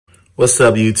What's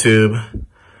up, YouTube?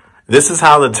 This is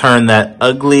how to turn that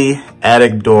ugly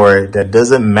attic door that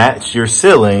doesn't match your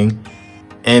ceiling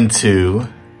into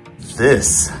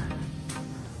this.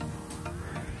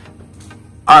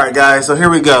 All right, guys, so here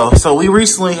we go. So we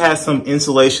recently had some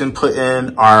insulation put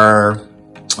in our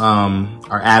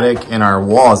attic and our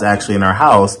walls actually in our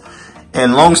house.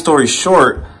 And long story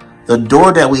short, the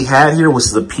door that we had here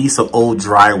was a piece of old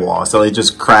drywall. So it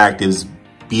just cracked, it was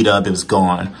beat up, it was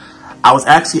gone. I was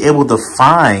actually able to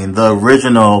find the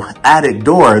original attic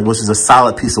door, which is a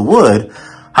solid piece of wood.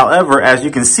 However, as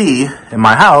you can see in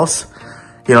my house,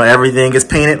 you know, everything is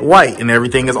painted white and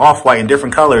everything is off-white in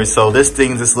different colors. So this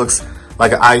thing just looks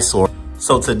like an eyesore.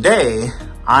 So today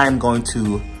I'm going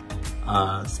to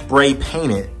spray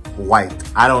paint it white.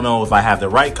 I don't know if I have the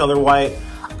right color white.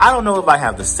 I don't know if I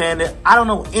have to sand it. I don't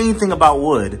know anything about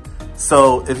wood.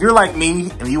 So if you're like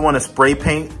me and you want to spray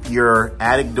paint your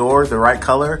attic door the right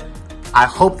color, I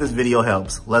hope this video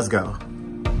helps. Let's go.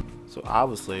 So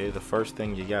obviously the first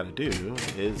thing you gotta do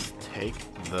is take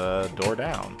the door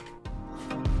down.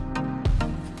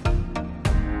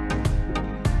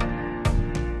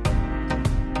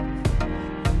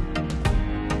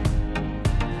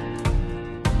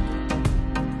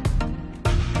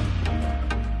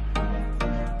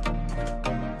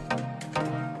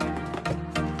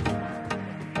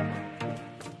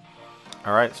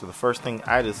 Alright, so the first thing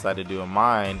I decided to do in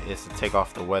mine is to take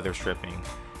off the weather stripping,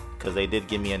 because they did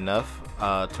give me enough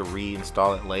to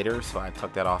reinstall it later, so I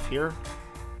took that off here.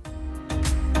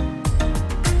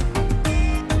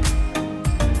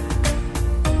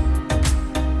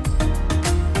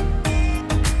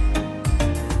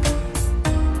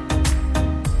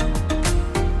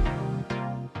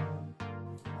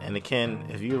 And again,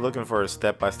 if you're looking for a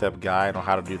step-by-step guide on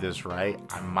how to do this right,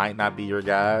 I might not be your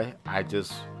guy. I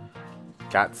just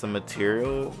got some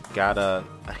material, got a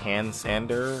hand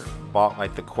sander, bought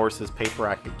like the coarsest paper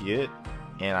I could get,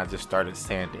 and I just started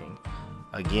sanding.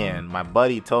 Again, my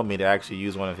buddy told me to actually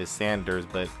use one of his sanders,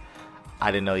 but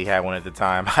I didn't know he had one at the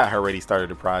time. I already started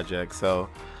the project, so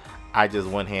I just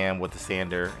went ham with the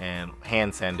sander and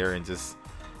hand sander and just,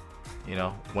 you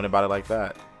know, went about it like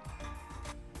that.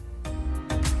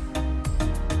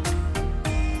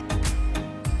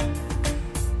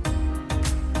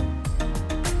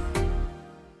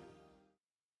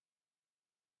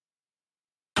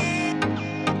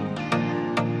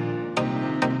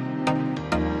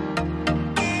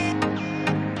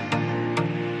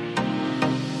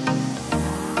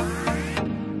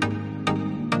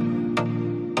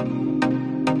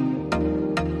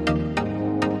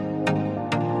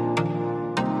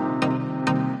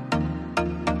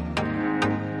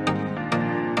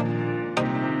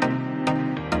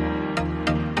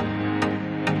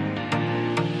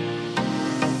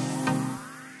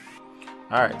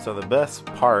 Alright, so the best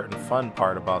part and fun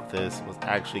part about this was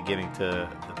actually getting to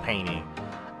the painting.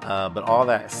 But all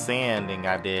that sanding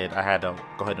I did, I had to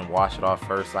go ahead and wash it off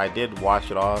first. So I did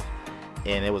wash it off,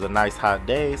 and it was a nice hot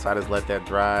day, so I just let that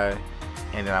dry,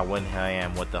 and then I went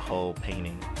ham with the whole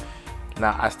painting.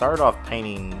 Now, I started off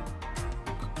painting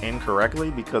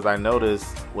incorrectly because I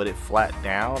noticed when it flat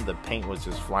down, the paint was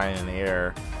just flying in the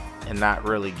air and not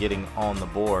really getting on the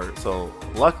board. So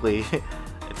luckily,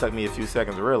 it took me a few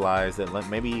seconds to realize that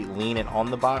maybe lean it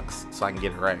on the box so I can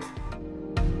get it right.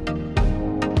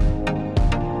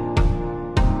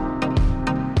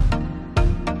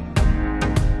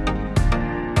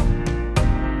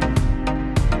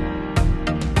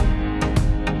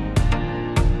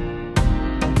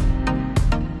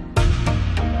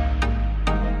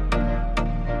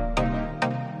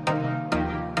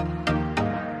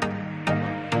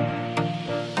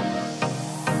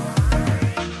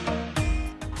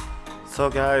 So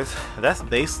guys, that's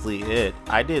basically it.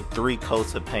 I did 3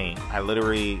 coats of paint. I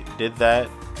literally did that.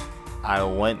 I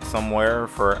went somewhere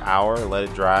for an hour, let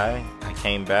it dry. I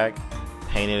came back,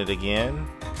 painted it again.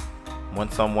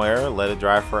 Went somewhere, let it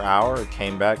dry for an hour,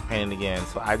 came back, painted again.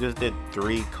 So I just did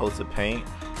 3 coats of paint,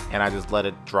 and I just let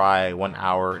it dry 1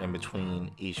 hour in between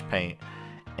each paint.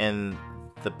 And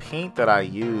the paint that I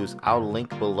use, I'll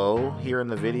link below here in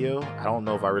the video. I don't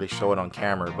know if I really show it on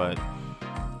camera, but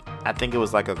I think it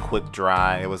was like a quick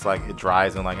dry. It was like it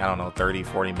dries in like, I don't know,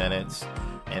 30-40 minutes,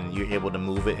 and you're able to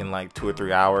move it in like 2 or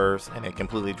 3 hours, and it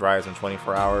completely dries in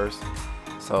 24 hours.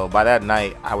 So by that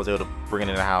night I was able to bring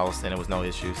it in the house and it was no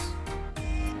issues.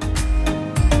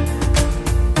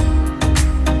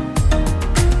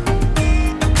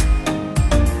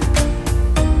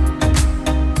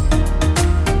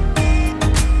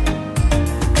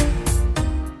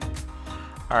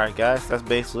 Alright guys, that's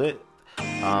basically it.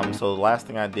 So the last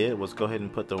thing I did was go ahead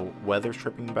and put the weather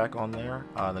stripping back on there.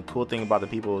 The cool thing about the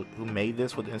people who made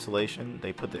this with the insulation,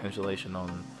 they put the insulation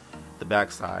on the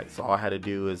back side. So all I had to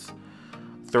do is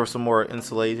throw some more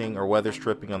insulating or weather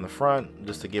stripping on the front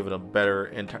just to give it a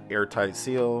better airtight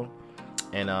seal,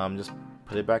 and just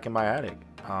put it back in my attic.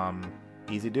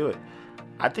 Easy to do it.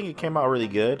 I think it came out really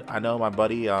good. I know my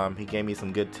buddy, he gave me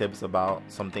some good tips about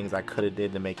some things I could have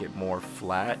did to make it more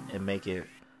flat and make it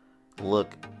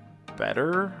look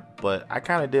better, but I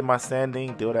kind of did my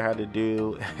sanding, do what I had to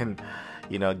do, and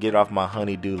you know, get off my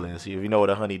honey-do list. If you know what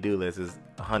a honey-do list is,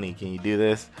 honey, can you do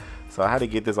this? So I had to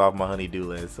get this off my honey-do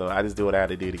list, so I just do what I had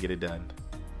to do to get it done.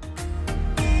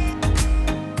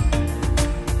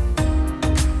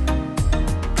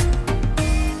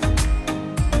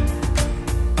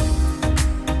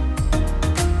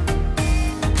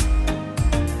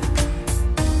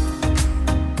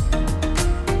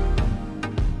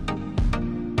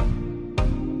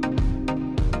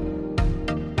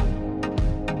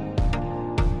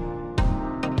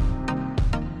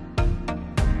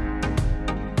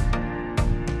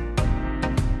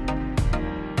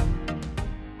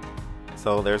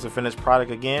 So there's the finished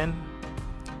product again.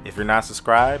 If you're not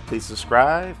subscribed, please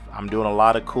subscribe. I'm doing a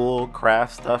lot of cool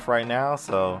craft stuff right now,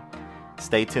 so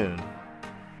stay tuned.